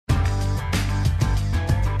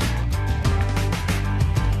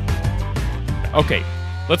Okay,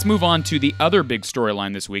 let's move on to the other big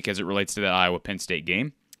storyline this week as it relates to that Iowa-Penn State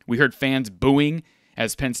game. We heard fans booing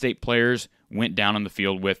as Penn State players went down on the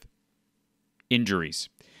field with injuries.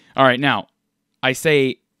 All right, now, I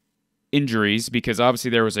say injuries because obviously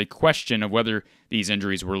there was a question of whether these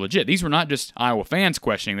injuries were legit. These were not just Iowa fans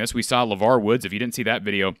questioning this. We saw LeVar Woods. If you didn't see that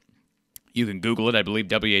video, you can Google it. I believe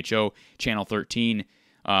WHO Channel 13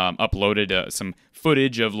 uploaded some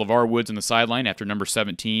footage of LeVar Woods on the sideline after number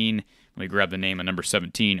 17. Let me grab the name of number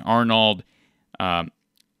 17. Arnold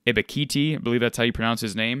Ebiketie, I believe that's how you pronounce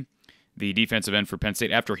his name, the defensive end for Penn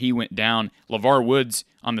State. After he went down, LeVar Woods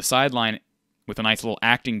on the sideline with a nice little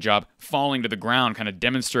acting job, falling to the ground, kind of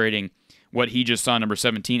demonstrating what he just saw, number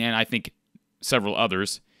 17, and I think several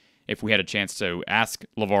others, if we had a chance to ask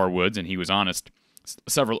LeVar Woods, and he was honest,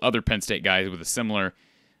 several other Penn State guys with a similar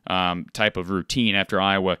type of routine after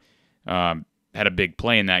Iowa had a big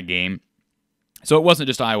play in that game. So it wasn't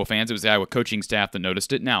just Iowa fans, it was the Iowa coaching staff that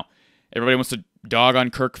noticed it. Now, everybody wants to dog on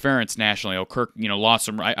Kirk Ferentz nationally. Oh, Kirk, lost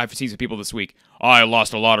some. I've seen some people this week. Oh, I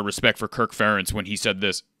lost a lot of respect for Kirk Ferentz when he said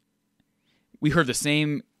this. We heard the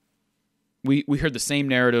same. We heard the same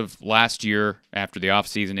narrative last year after the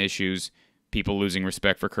offseason issues. People losing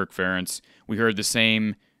respect for Kirk Ferentz. We heard the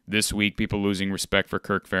same this week. People losing respect for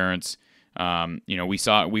Kirk Ferentz.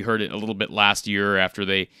 We heard it a little bit last year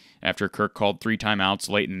after Kirk called 3 timeouts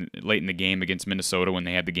late in the game against Minnesota when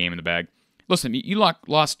they had the game in the bag. Listen, you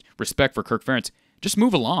lost respect for Kirk Ferentz. Just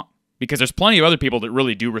move along, because there's plenty of other people that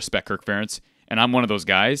really do respect Kirk Ferentz, and I'm one of those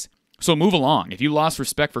guys. So move along. If you lost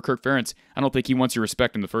respect for Kirk Ferentz, I don't think he wants your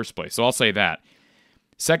respect in the first place. So I'll say that.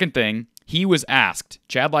 Second thing, he was asked,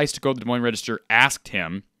 Chad Leistikow of the Des Moines Register asked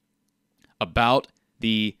him about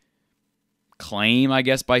the claim, I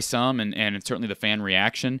guess, by some, and certainly the fan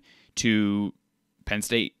reaction to Penn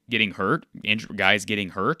State getting hurt, guys getting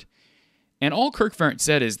hurt. And all Kirk Ferentz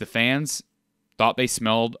said is the fans thought they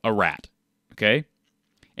smelled a rat, okay?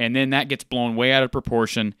 And then that gets blown way out of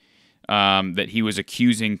proportion, that he was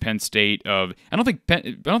accusing Penn State of... I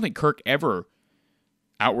don't think Kirk ever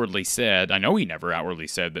outwardly said, I know he never outwardly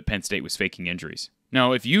said that Penn State was faking injuries.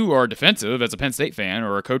 Now, if you are defensive as a Penn State fan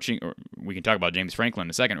or a coaching... or we can talk about James Franklin in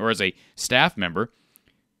a second, or as a staff member,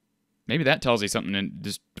 maybe that tells you something in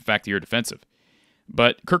just the fact that you're defensive.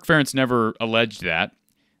 But Kirk Ferentz never alleged that.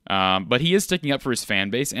 But he is sticking up for his fan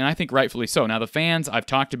base, and I think rightfully so. Now, the fans, I've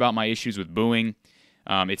talked about my issues with booing.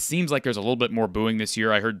 It seems like there's a little bit more booing this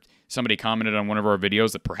year. I heard somebody commented on one of our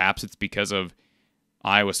videos that perhaps it's because of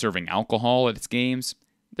Iowa serving alcohol at its games.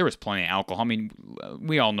 There was plenty of alcohol. I mean,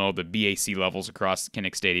 we all know the BAC levels across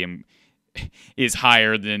Kinnick Stadium is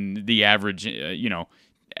higher than the average,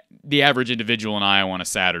 the average individual in Iowa on a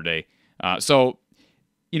Saturday. I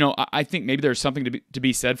think maybe there's something to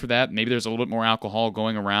be said for that. Maybe there's a little bit more alcohol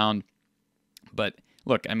going around. But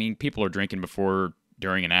look, I mean, people are drinking before,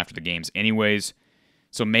 during, and after the games anyways.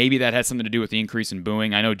 So maybe that has something to do with the increase in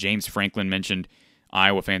booing. I know James Franklin mentioned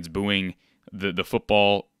Iowa fans booing the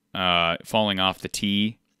football falling off the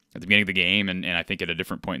tee at the beginning of the game, and I think at a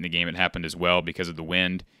different point in the game it happened as well because of the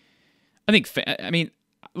wind.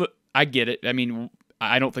 Look, I get it. I mean,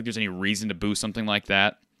 I don't think there's any reason to boo something like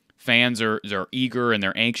that. Fans are eager and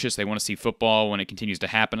they're anxious. They want to see football when it continues to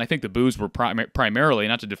happen. I think the boos were primarily,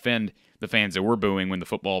 not to defend the fans that were booing when the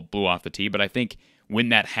football blew off the tee, but I think when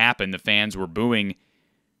that happened, the fans were booing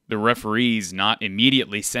the referees not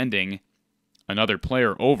immediately sending another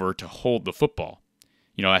player over to hold the football.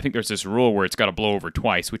 I think there's this rule where it's got to blow over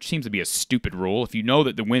twice, which seems to be a stupid rule. If you know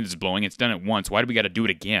that the wind is blowing, it's done it once. Why do we got to do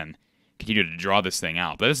it again? Continue to draw this thing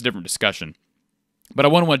out. But that's a different discussion. But I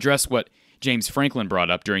want to address what James Franklin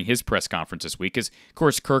brought up during his press conference this week, because, of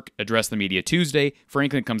course, Kirk addressed the media Tuesday.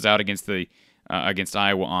 Franklin comes out against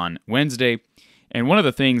Iowa on Wednesday. And one of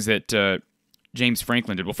the things that James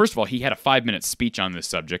Franklin did, well, first of all, he had a 5-minute speech on this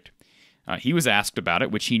subject. He was asked about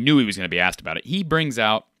it, which he knew he was going to be asked about it. He brings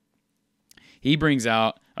out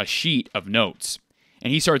a sheet of notes,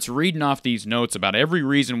 and he starts reading off these notes about every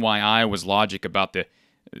reason why Iowa's logic about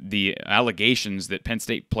the allegations that Penn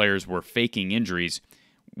State players were faking injuries,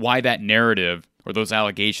 why that narrative or those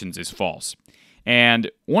allegations is false. And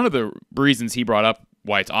one of the reasons he brought up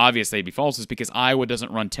why it's obvious they'd be false is because Iowa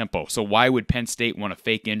doesn't run tempo. So why would Penn State want to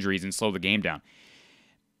fake injuries and slow the game down?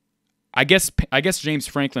 I guess James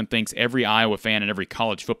Franklin thinks every Iowa fan and every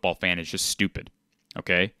college football fan is just stupid,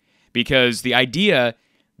 okay? Because the idea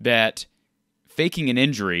that faking an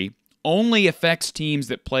injury only affects teams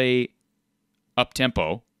that play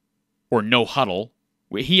up-tempo or no huddle.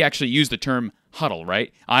 He actually used the term huddle,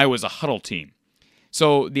 right? Iowa's a huddle team.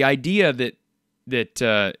 So the idea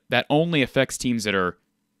that only affects teams that are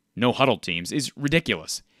no huddle teams is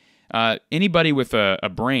ridiculous. Anybody with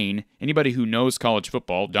a brain, anybody who knows college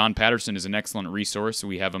football, Don Patterson is an excellent resource.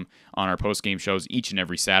 We have him on our post-game shows each and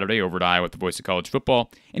every Saturday over at Iowa at the Voice of College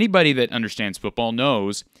Football. Anybody that understands football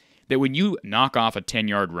knows that when you knock off a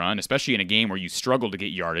 10-yard run, especially in a game where you struggle to get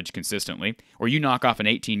yardage consistently, or you knock off an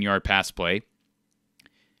 18-yard pass play,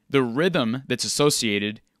 the rhythm that's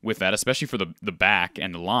associated with that, especially for the back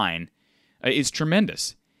and the line, is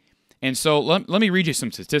tremendous. And so let me read you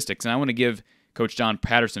some statistics, and I want to give Coach Don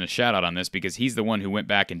Patterson a shout-out on this because he's the one who went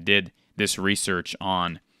back and did this research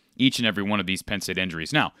on each and every one of these Penn State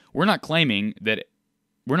injuries. Now, we're not claiming that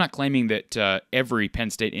every Penn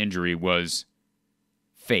State injury was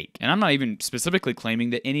fake, and I'm not even specifically claiming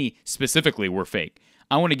that any specifically were fake.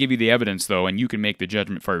 I want to give you the evidence, though, and you can make the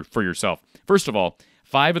judgment for yourself. First of all,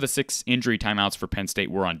 5 of the 6 injury timeouts for Penn State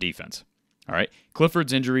were on defense. All right,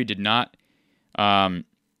 Clifford's injury did not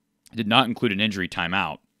include an injury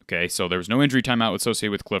timeout. Okay, so there was no injury timeout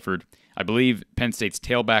associated with Clifford. I believe Penn State's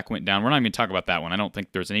tailback went down. We're not even going to talk about that one. I don't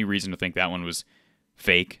think there's any reason to think that one was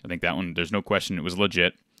fake. I think that one, there's no question it was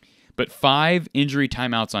legit. But 5 injury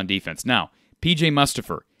timeouts on defense. Now, P.J.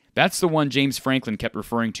 Mustipher, that's the one James Franklin kept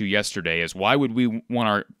referring to yesterday as why would we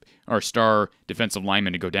want our star defensive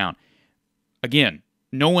lineman to go down? Again,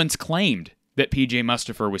 no one's claimed that P.J.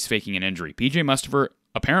 Mustipher was faking an injury. P.J. Mustipher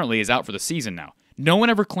apparently is out for the season now. No one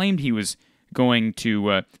ever claimed he was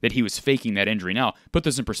that he was faking that injury. Now, put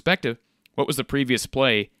this in perspective. What was the previous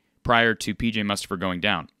play prior to P.J. Mustipher going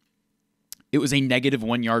down? It was a negative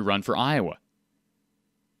 1-yard run for Iowa.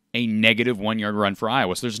 A negative 1-yard run for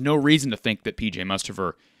Iowa. So there's no reason to think that P.J.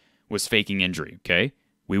 Mustipher was faking injury, okay?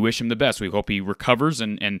 We wish him the best. We hope he recovers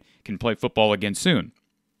and can play football again soon.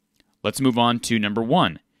 Let's move on to number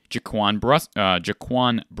 1, Jaquan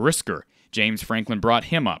Brisker. James Franklin brought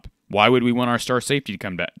him up. Why would we want our star safety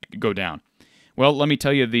to go down? Well, let me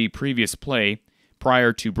tell you the previous play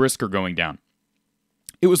prior to Brisker going down.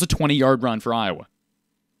 It was a 20-yard run for Iowa.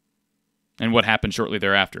 And what happened shortly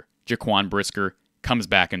thereafter? Jaquan Brisker comes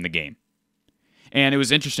back in the game. And it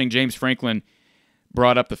was interesting, James Franklin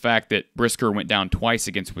brought up the fact that Brisker went down twice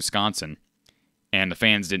against Wisconsin, and the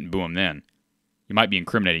fans didn't boo him then. You might be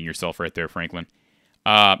incriminating yourself right there, Franklin.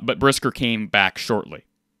 But Brisker came back shortly.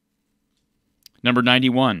 Number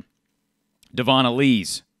 91, Devon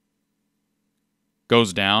Elise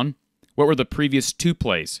goes down. What were the previous 2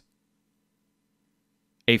 plays?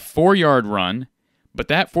 A 4-yard run, but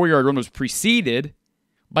that 4-yard run was preceded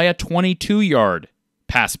by a 22-yard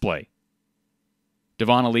pass play.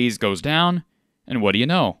 Devon Elise goes down, and what do you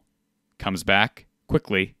know? Comes back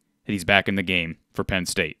quickly, and he's back in the game for Penn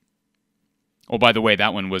State. Oh, by the way,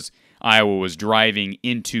 that one was Iowa was driving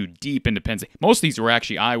deep into Penn State. Most of these were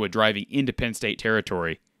actually Iowa driving into Penn State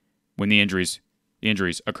territory when the injuries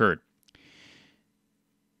occurred.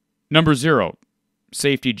 Number 0,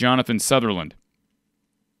 safety Jonathan Sutherland.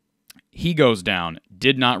 He goes down,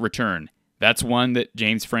 did not return. That's one that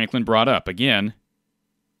James Franklin brought up. Again,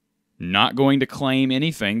 not going to claim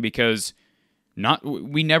anything because no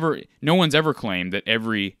one's ever claimed that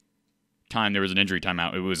every time there was an injury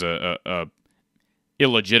timeout, it was a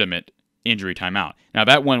illegitimate injury timeout. Now,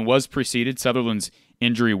 that one was preceded. Sutherland's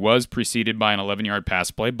injury was preceded by an 11-yard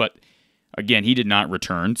pass play, but again, he did not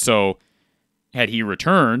return. So, had he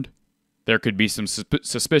returned, there could be some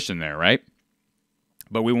suspicion there, right?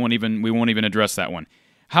 But we won't even address that one.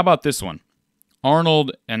 How about this one?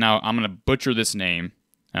 Arnold, and now I'm going to butcher this name,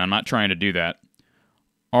 and I'm not trying to do that.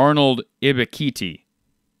 Arnold Ibikiti,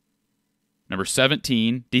 number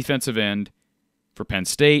 17, defensive end for Penn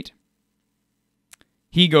State.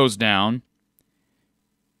 He goes down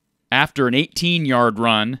after an 18-yard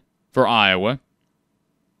run for Iowa.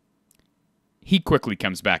 He quickly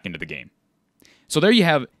comes back into the game. So there you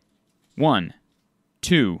have 1,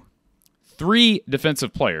 2, 3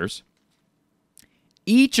 defensive players,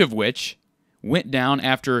 each of which went down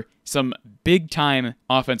after some big-time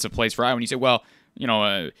offensive plays for Iowa. And you say, well,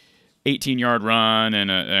 a 18-yard run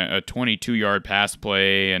and a 22-yard pass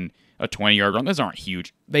play and a 20-yard run, those aren't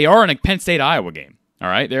huge. They are in a Penn State-Iowa game, all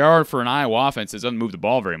right? They are for an Iowa offense that doesn't move the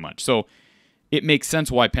ball very much. So it makes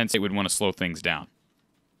sense why Penn State would want to slow things down.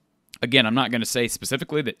 Again, I'm not going to say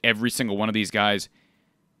specifically that every single one of these guys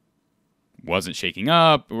wasn't shaken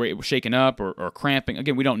up or cramping.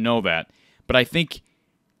 Again, we don't know that. But I think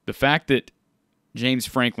the fact that James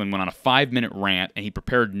Franklin went on a 5-minute rant and he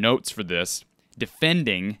prepared notes for this,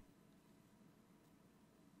 defending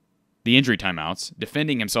the injury timeouts,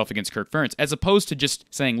 defending himself against Kirk Ferentz, as opposed to just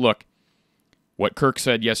saying, look, what Kirk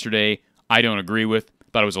said yesterday, I don't agree with.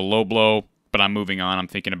 Thought it was a low blow, but I'm moving on. I'm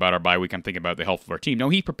thinking about our bye week. I'm thinking about the health of our team. No,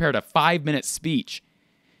 he prepared a 5-minute speech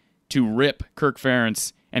to rip Kirk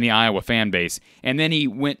Ferentz and the Iowa fan base. And then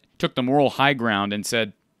he took the moral high ground and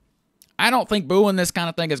said, I don't think booing this kind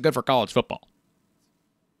of thing is good for college football.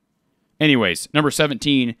 Anyways, number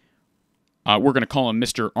 17, we're going to call him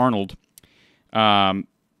Mr. Arnold.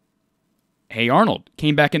 Hey, Arnold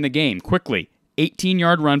came back in the game quickly. The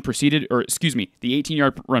 18-yard run preceded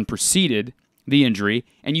the injury.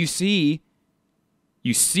 And you see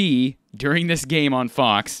during this game on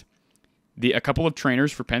Fox, a couple of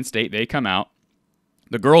trainers for Penn State, they come out.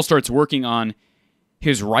 The girl starts working on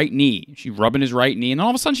his right knee. She's rubbing his right knee, and then all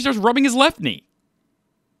of a sudden she starts rubbing his left knee.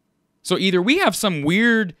 So either we have some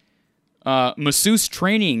weird masseuse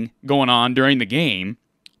training going on during the game,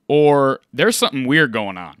 or there's something weird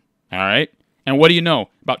going on, all right? And what do you know?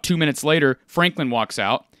 About 2 minutes later, Franklin walks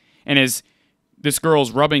out, and as this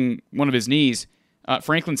girl's rubbing one of his knees,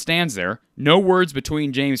 Franklin stands there. No words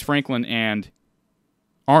between James Franklin and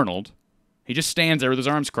Arnold. He just stands there with his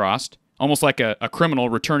arms crossed, almost like a criminal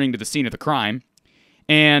returning to the scene of the crime.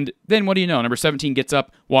 And then what do you know? Number 17 gets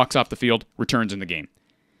up, walks off the field, returns in the game.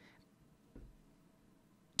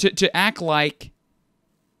 To act like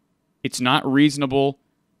it's not reasonable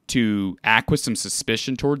to act with some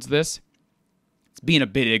suspicion towards this, it's being a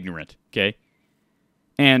bit ignorant, okay?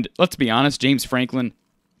 And let's be honest, James Franklin,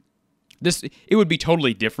 it would be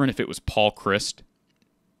totally different if it was Paul Chryst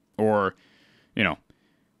or, I'm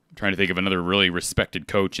trying to think of another really respected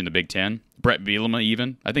coach in the Big Ten. Brett Bielema,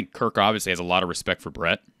 even. I think Kirk obviously has a lot of respect for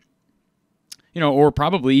Brett. Or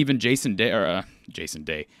probably even Jason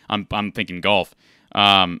Day. I'm thinking golf.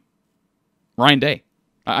 Ryan Day.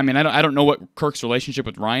 I mean, I don't know what Kirk's relationship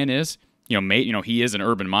with Ryan is. He is an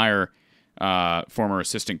Urban Meyer former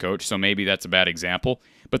assistant coach, so maybe that's a bad example.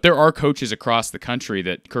 But there are coaches across the country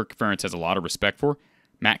that Kirk Ferentz has a lot of respect for.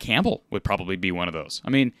 Matt Campbell would probably be one of those.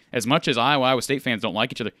 I mean, as much as Iowa State fans don't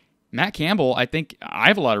like each other, Matt Campbell, I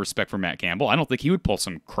have a lot of respect for Matt Campbell. I don't think he would pull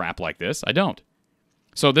some crap like this. I don't.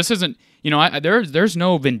 So this isn't, there's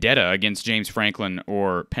no vendetta against James Franklin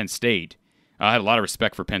or Penn State. I had a lot of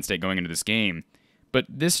respect for Penn State going into this game, but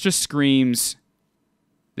this just screams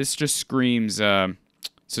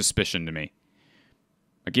suspicion to me.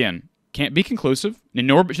 Again, can't be conclusive.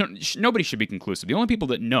 Nobody should be conclusive. The only people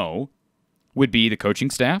that know would be the coaching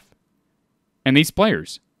staff and these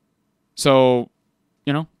players. So,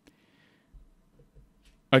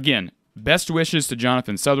 again, best wishes to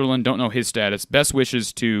Jonathan Sutherland. Don't know his status. Best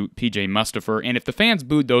wishes to PJ Mustipher. And if the fans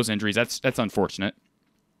booed those injuries, that's unfortunate.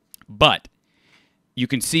 But you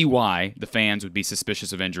can see why the fans would be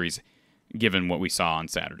suspicious of injuries given what we saw on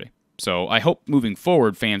Saturday. So I hope moving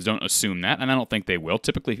forward fans don't assume that, and I don't think they will.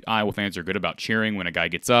 Typically, Iowa fans are good about cheering when a guy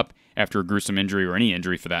gets up after a gruesome injury or any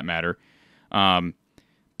injury for that matter.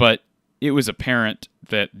 But it was apparent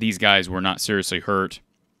that these guys were not seriously hurt.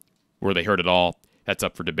 Were they hurt at all? That's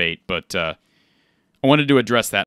up for debate. But I wanted to address that.